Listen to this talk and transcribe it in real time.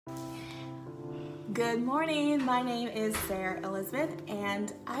Good morning, my name is Saare Elizabeth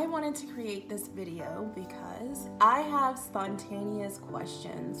and I wanted to create this video because I have spontaneous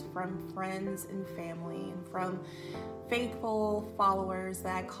questions from friends and family and from faithful followers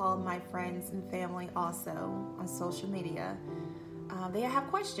that I call my friends and family also on social media. They have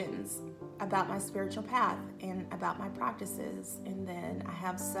questions about my spiritual path and about my practices, and then I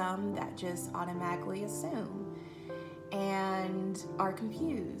have some that just automatically assume and are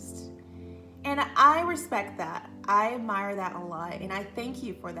confused. And I respect that. I admire that a lot, and I thank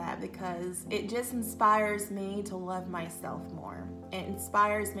you for that because it just inspires me to love myself more. It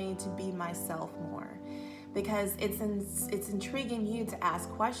inspires me to be myself more because it's intriguing you to ask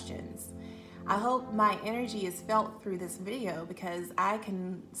questions. I hope my energy is felt through this video because I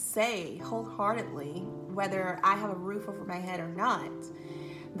can say wholeheartedly, whether I have a roof over my head or not,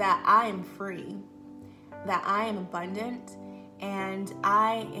 that I am free, that I am abundant, and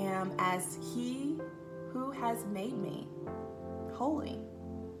I am as He who has made me, holy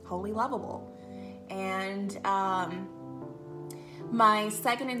lovable. And my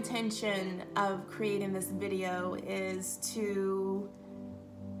second intention of creating this video is to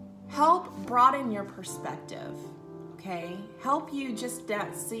help broaden your perspective, okay? Help you just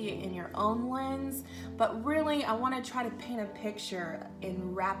see it in your own lens, but really I want to try to paint a picture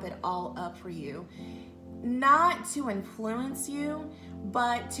and wrap it all up for you. Not to influence you,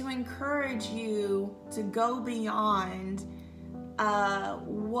 but to encourage you to go beyond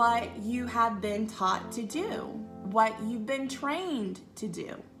what you have been taught to do, what you've been trained to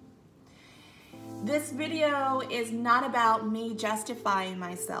do. This video is not about me justifying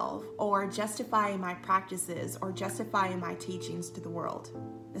myself or justifying my practices or justifying my teachings to the world.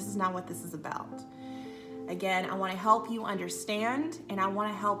 This is not what this is about. Again, I want to help you understand, and I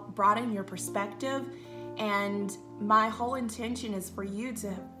want to help broaden your perspective. And my whole intention is for you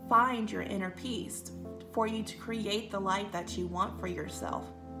to find your inner peace, for you to create the life that you want for yourself,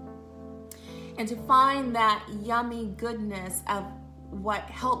 and to find that yummy goodness of what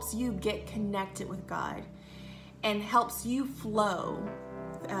helps you get connected with God and helps you flow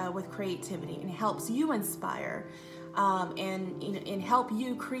with creativity and helps you inspire and help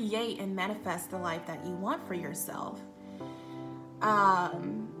you create and manifest the life that you want for yourself.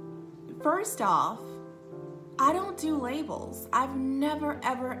 First off, I don't do labels. I've never,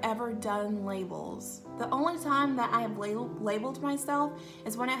 ever done labels. The only time that I have labeled myself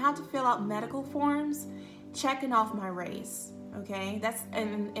is when I have to fill out medical forms, checking off my race, okay? That's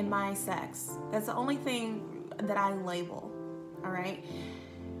in my sex. That's the only thing that I label, all right?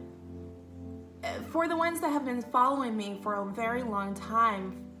 For the ones that have been following me for a very long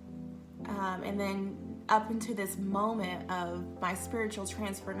time, and then up into this moment of my spiritual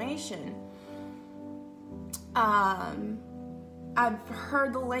transformation, I've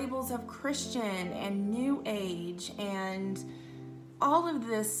heard the labels of Christian and New Age and all of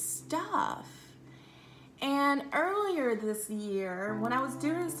this stuff. And earlier this year, when I was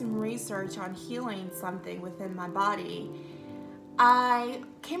doing some research on healing something within my body, I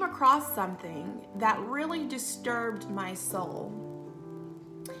came across something that really disturbed my soul.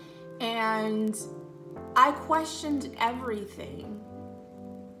 And I questioned everything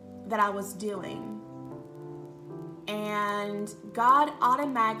that I was doing. And God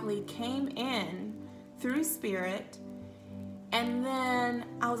automatically came in through spirit, and then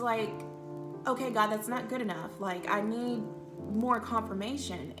I was like, okay, God, that's not good enough. Like, I need more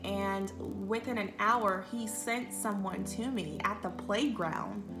confirmation. And within an hour, He sent someone to me at the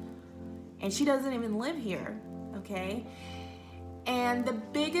playground, and she doesn't even live here, okay? And the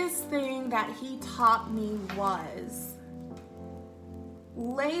biggest thing that He taught me was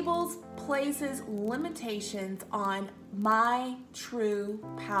labels places limitations on my true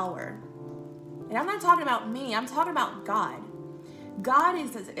power. And I'm not talking about me, I'm talking about God. God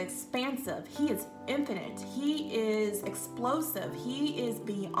is expansive, He is infinite, He is explosive, He is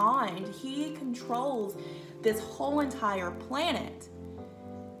beyond, He controls this whole entire planet,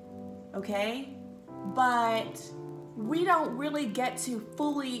 okay? But we don't really get to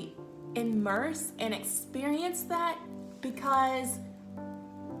fully immerse and experience that because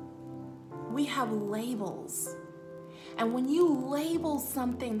we have labels. And when you label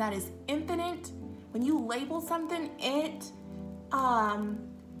something that is infinite, when you label something, it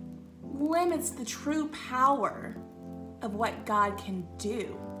limits the true power of what God can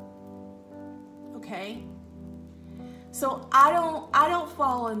do. Okay? So I don't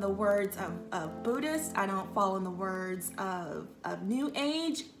follow in the words of Buddhists. I don't follow in the words of New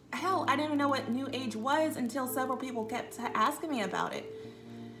Age. Hell, I didn't even know what New Age was until several people kept asking me about it.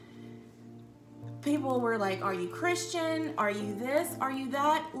 people were like, are you Christian? Are you this? Are you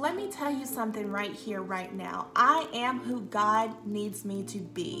that? Let me tell you something right here, right now. I am who God needs me to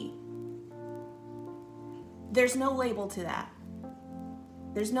be. There's no label to that.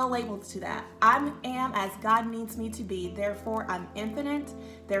 There's no label to that. I am as God needs me to be. Therefore, I'm infinite.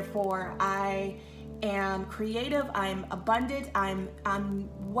 Therefore, I am creative. I'm abundant. I'm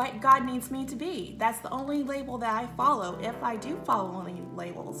what God needs me to be. That's the only label that I follow, if I do follow any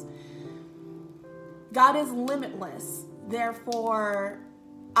labels. God is limitless. Therefore,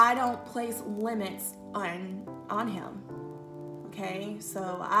 I don't place limits on him. Okay,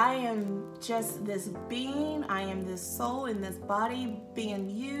 so I am just this being. I am this soul in this body being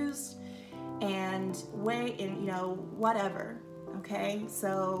used and whatever. Okay,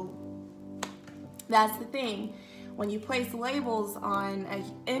 so that's the thing. When you place labels on an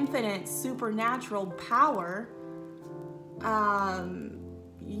infinite supernatural power,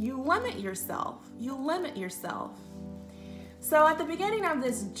 you limit yourself. You limit yourself. So at the beginning of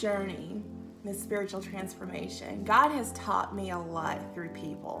this journey, this spiritual transformation, God has taught me a lot through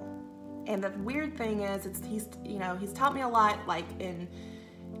people. And the weird thing is, he's taught me a lot, like in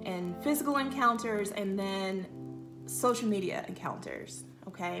physical encounters and then social media encounters,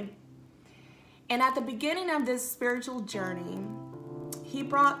 okay? And at the beginning of this spiritual journey, he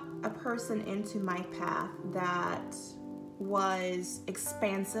brought a person into my path that was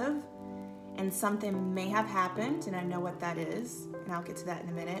expansive, and something may have happened, and I know what that is, and I'll get to that in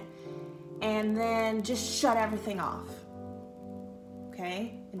a minute. And then just shut everything off.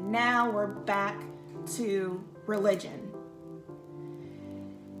 Okay? And now we're back to religion.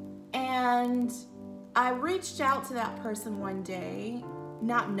 And I reached out to that person one day,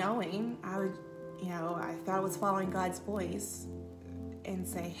 not knowing. I thought I was following God's voice, and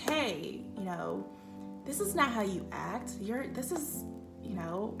say, hey, this is not how you act. This is,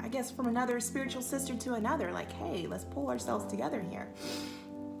 I guess from another spiritual sister to another, like, hey, let's pull ourselves together here.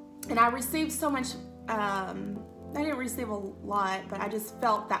 And I received so much, I didn't receive a lot, but I just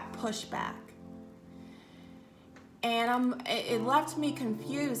felt that pushback. And it left me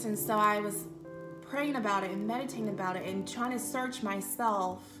confused, and so I was praying about it and meditating about it and trying to search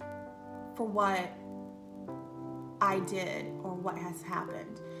myself for what I did or what has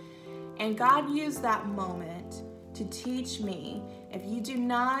happened. And God used that moment to teach me, if you do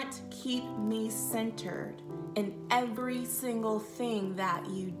not keep me centered in every single thing that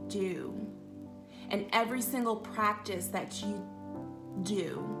you do, and every single practice that you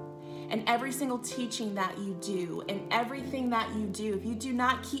do, and every single teaching that you do, and everything that you do, if you do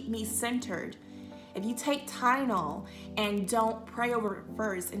not keep me centered, if you take Tylenol and don't pray over it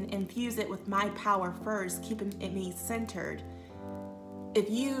first and infuse it with my power first, keeping me centered, if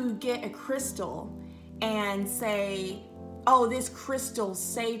you get a crystal and say, oh, this crystal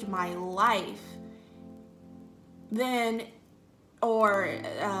saved my life, then, hold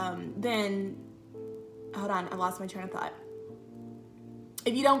on, I lost my train of thought.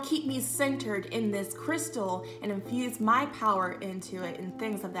 If you don't keep me centered in this crystal and infuse my power into it and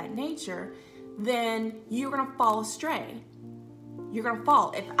things of that nature, then you're gonna fall astray. You're gonna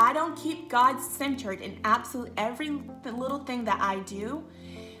fall. If I don't keep God centered in absolute every little thing that I do,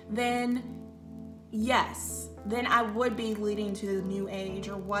 then yes, then I would be leading to the new age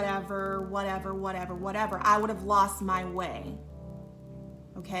or whatever. I would have lost my way.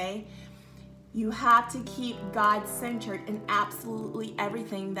 Okay? You have to keep God centered in absolutely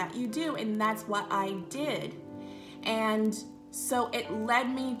everything that you do, and that's what I did. And so it led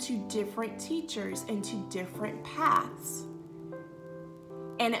me to different teachers and to different paths.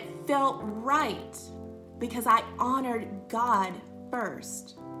 And it felt right because I honored God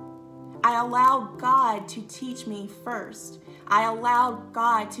first. I allowed God to teach me first. I allowed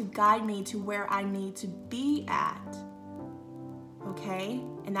God to guide me to where I need to be at. Okay?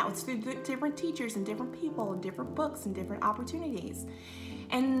 And that was through different teachers and different people and different books and different opportunities.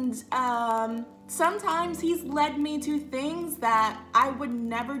 And sometimes he's led me to things that I would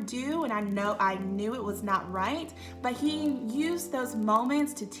never do, and I knew it was not right, but he used those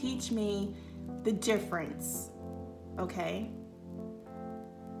moments to teach me the difference. Okay?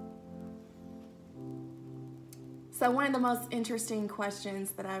 So one of the most interesting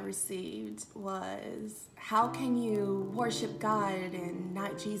questions that I received was, how can you worship God and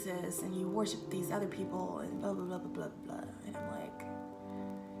not Jesus, and you worship these other people and blah, blah, blah, blah, blah, blah. And I'm like,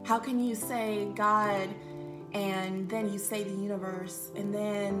 how can you say God and then you say the universe and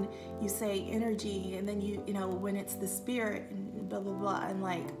then you say energy and then when it's the spirit and blah, blah, blah. I'm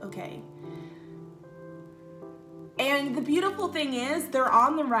like, okay. And the beautiful thing is they're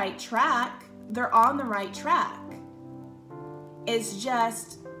on the right track. They're on the right track. It's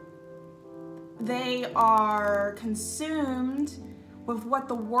just they are consumed with what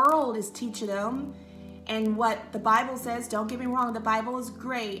the world is teaching them and what the Bible says. Don't get me wrong, the Bible is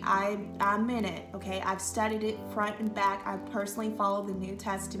great. I'm in it, okay? I've studied it front and back. I personally follow the New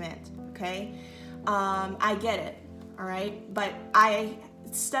Testament, okay? I get it, all right? But I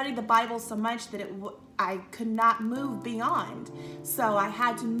studied the Bible so much that I could not move beyond. So I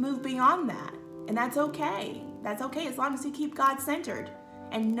had to move beyond that. And that's okay. That's okay as long as you keep God centered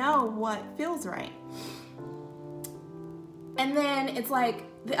and know what feels right. And then it's like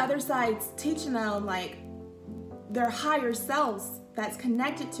the other side's teaching them like their higher selves that's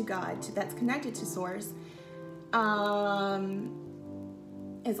connected to God, that's connected to Source.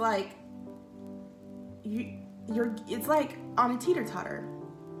 It's like it's like on a teeter-totter,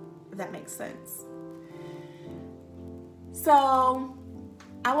 if that makes sense. So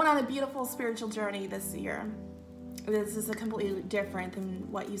I went on a beautiful spiritual journey this year. This is completely different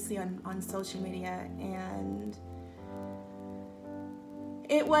than what you see on social media, and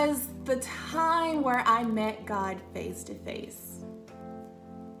it was the time where I met God face to face.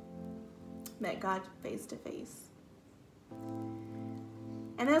 Met God face to face.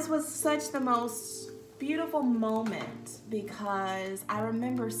 And this was such the most beautiful moment because I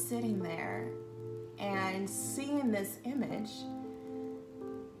remember sitting there and seeing this image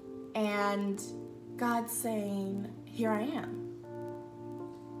and God saying, "Here I am."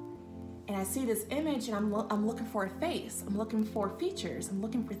 And I see this image and I'm looking for a face. I'm looking for features. I'm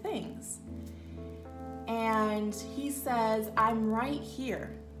looking for things. And he says, "I'm right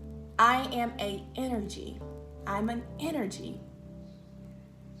here. I am an energy. I'm an energy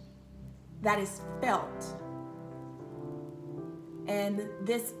that is felt. And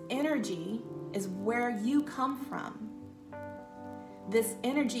this energy is where you come from. This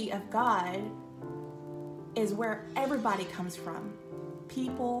energy of God is where everybody comes from.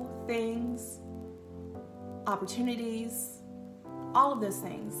 People, things, opportunities, all of those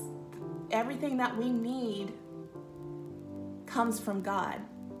things. Everything that we need comes from God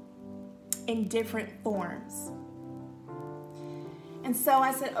in different forms." And so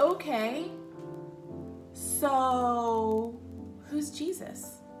I said, okay, so who's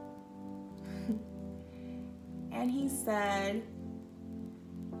Jesus? And he said,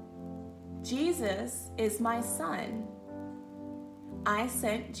 "Jesus is my son. I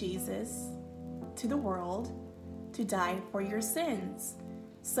sent Jesus to the world to die for your sins,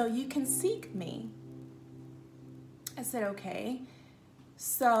 so you can seek me." I said, okay,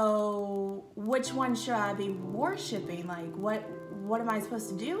 so which one should I be worshiping? Like, what am I supposed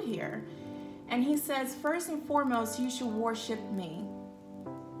to do here? And he says, first and foremost, you should worship me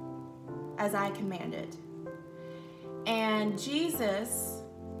as I commanded. And Jesus,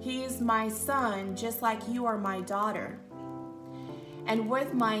 he is my son, just like you are my daughter. And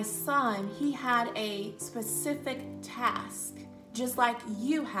with my son, he had a specific task, just like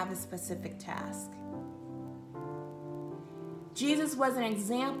you have a specific task. Jesus was an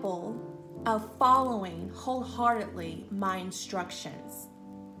example of following wholeheartedly my instructions.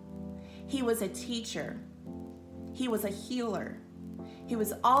 He was a teacher. He was a healer. He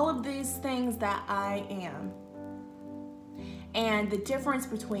was all of these things that I am. And the difference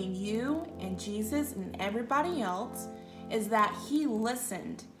between you and Jesus and everybody else is that he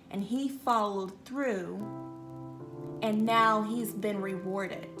listened and he followed through, and now he's been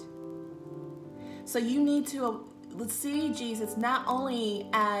rewarded. So you need to see Jesus not only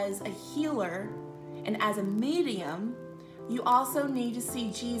as a healer and as a medium, you also need to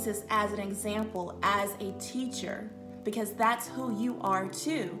see Jesus as an example, as a teacher, because that's who you are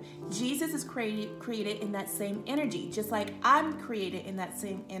too. Jesus is created in that same energy, just like I'm created in that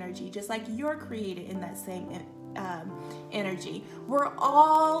same energy, just like you're created in that same energy. We're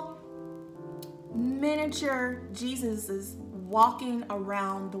all miniature Jesuses walking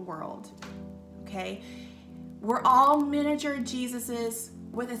around the world, okay? We're all miniature Jesuses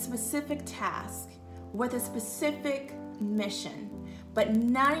with a specific task, with a specific mission. But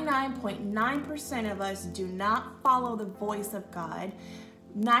 99.9% of us do not follow the voice of God.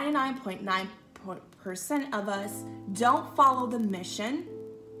 99.9% of us don't follow the mission.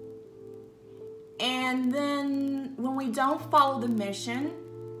 And then when we don't follow the mission,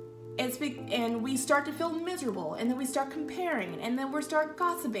 and we start to feel miserable, and then we start comparing, and then we start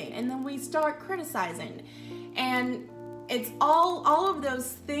gossiping, and then we start criticizing. And it's all of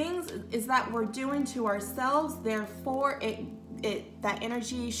those things is that we're doing to ourselves, therefore that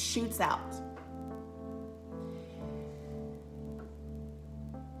energy shoots out.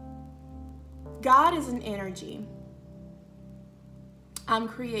 God is an energy. I'm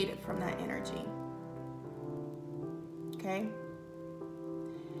created from that energy. Okay?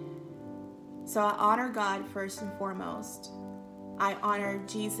 So I honor God first and foremost. I honor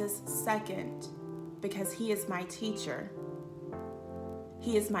Jesus second because he is my teacher.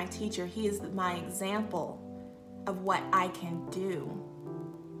 He is my teacher. He is my example of what I can do.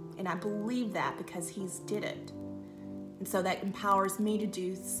 And I believe that because he's did it. And so that empowers me to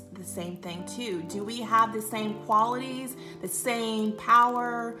do the same thing too. Do we have the same qualities, the same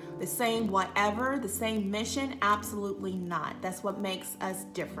power, the same whatever, the same mission? Absolutely not. That's what makes us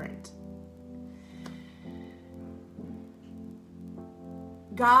different.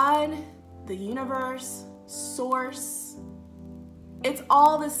 God, the universe, source, it's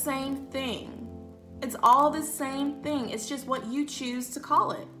all the same thing. It's all the same thing. It's just what you choose to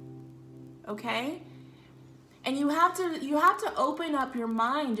call it. Okay? And you have to open up your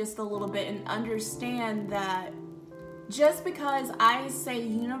mind just a little bit and understand that just because I say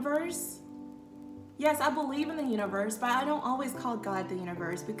universe, yes, I believe in the universe, but I don't always call God the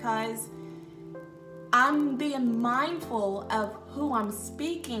universe because I'm being mindful of who I'm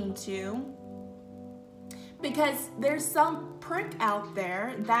speaking to, because there's some prick out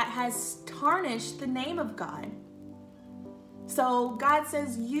there that has tarnished the name of God. So God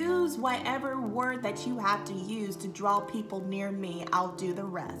says, use whatever word that you have to use to draw people near me. I'll do the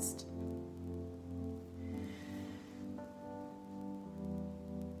rest.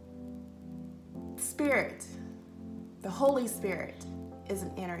 Spirit, the Holy Spirit, is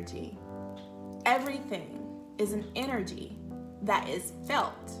an energy. Everything is an energy that is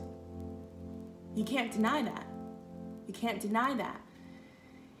felt. You can't deny that. You can't deny that.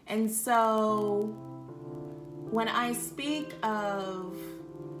 And so when I speak of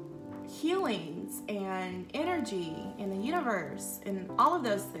healings and energy in the universe and all of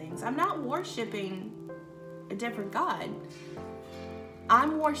those things, I'm not worshiping a different God.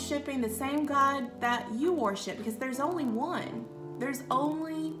 I'm worshiping the same God that you worship, because there's only one. There's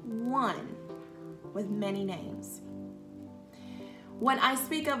only one with many names. When I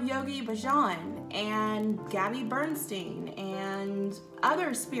speak of Yogi Bhajan and Gabby Bernstein and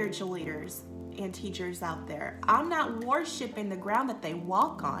other spiritual leaders and teachers out there, I'm not worshiping the ground that they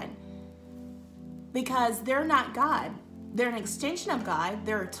walk on, because they're not God. They're an extension of God.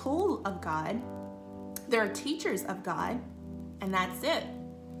 They're a tool of God. They're teachers of God, and that's it.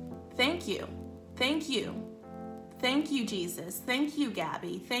 Thank you. Thank you. Thank you, Jesus. Thank you,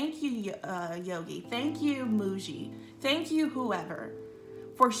 Gabby. Thank you, Yogi. Thank you, Muji. Thank you, whoever,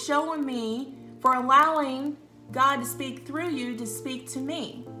 for showing me, for allowing God to speak through you to speak to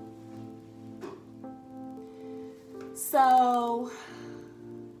me. So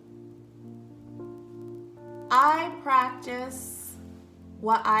I practice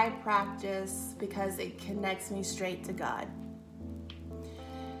what I practice because it connects me straight to God.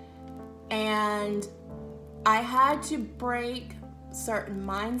 And I had to break certain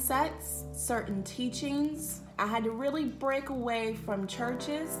mindsets, certain teachings. I had to really break away from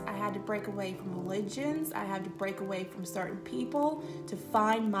churches. I had to break away from religions. I had to break away from certain people to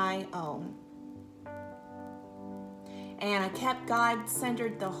find my own. And I kept God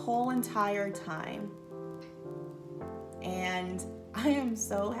centered the whole entire time. And I am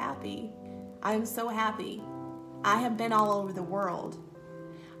so happy. I am so happy. I have been all over the world.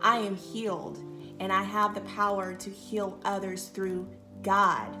 I am healed, and I have the power to heal others through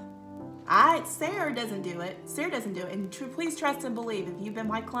God. Sarah doesn't do it. Sarah doesn't do it. And please trust and believe. If you've been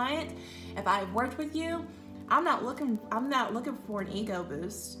my client, if I've worked with you, I'm not looking for an ego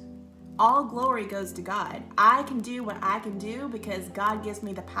boost. All glory goes to God. I can do what I can do because God gives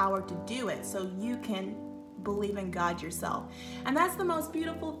me the power to do it. So you can believe in God yourself. And that's the most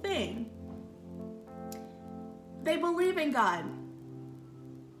beautiful thing. They believe in God.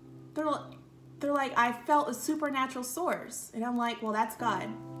 They're like, I felt a supernatural source. And I'm like, well, that's God.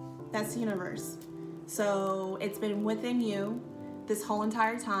 That's the universe. So it's been within you this whole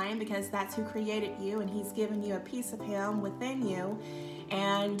entire time, because that's who created you, and he's given you a piece of him within you.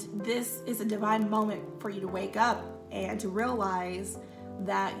 And this is a divine moment for you to wake up and to realize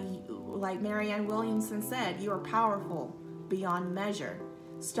that, like Marianne Williamson said, you are powerful beyond measure.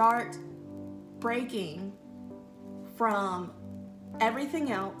 Start breaking from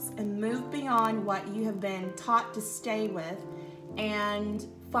everything else and move beyond what you have been taught to stay with, and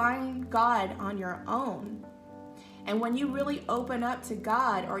find God on your own. And when you really open up to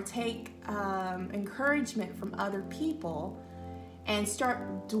God, or take encouragement from other people, and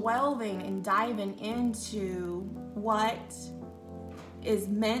start delving and diving into what is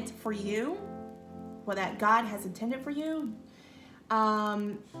meant for you, what that God has intended for you,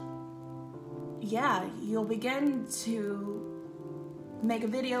 yeah, you'll begin to make a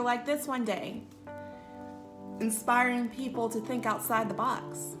video like this one day, inspiring people to think outside the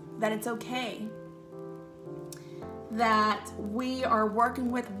box, that it's okay that we are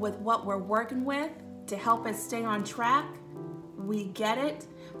working with what we're working with to help us stay on track. We get it,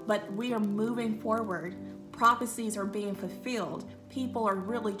 but we are moving forward. Prophecies are being fulfilled. People are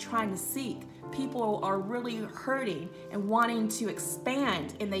really trying to seek. People are really hurting and wanting to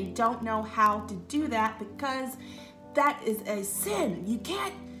expand, and they don't know how to do that because that is a sin. You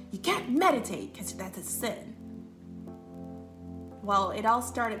can't meditate because that's a sin. Well, it all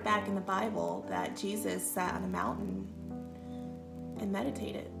started back in the Bible that Jesus sat on a mountain and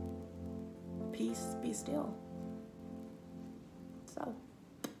meditated. Peace, be still. So,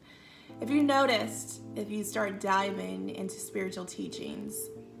 if you noticed, if you start diving into spiritual teachings,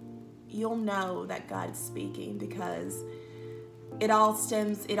 you'll know that God's speaking because it all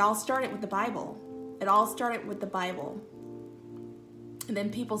started with the Bible. It all started with the Bible. And then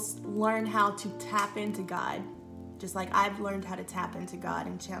people learn how to tap into God, just like I've learned how to tap into God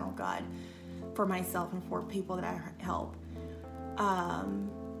and channel God for myself and for people that I help.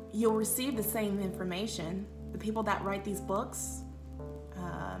 You'll receive the same information. The people that write these books,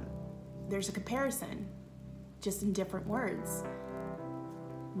 there's a comparison, just in different words,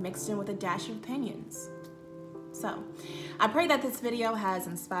 mixed in with a dash of opinions. So, I pray that this video has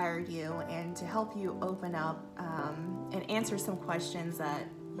inspired you and to help you open up and answer some questions that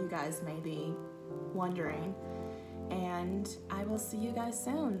you guys may be wondering. And I will see you guys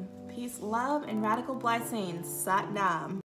soon. Peace, love, and radical blessings. Sat Nam.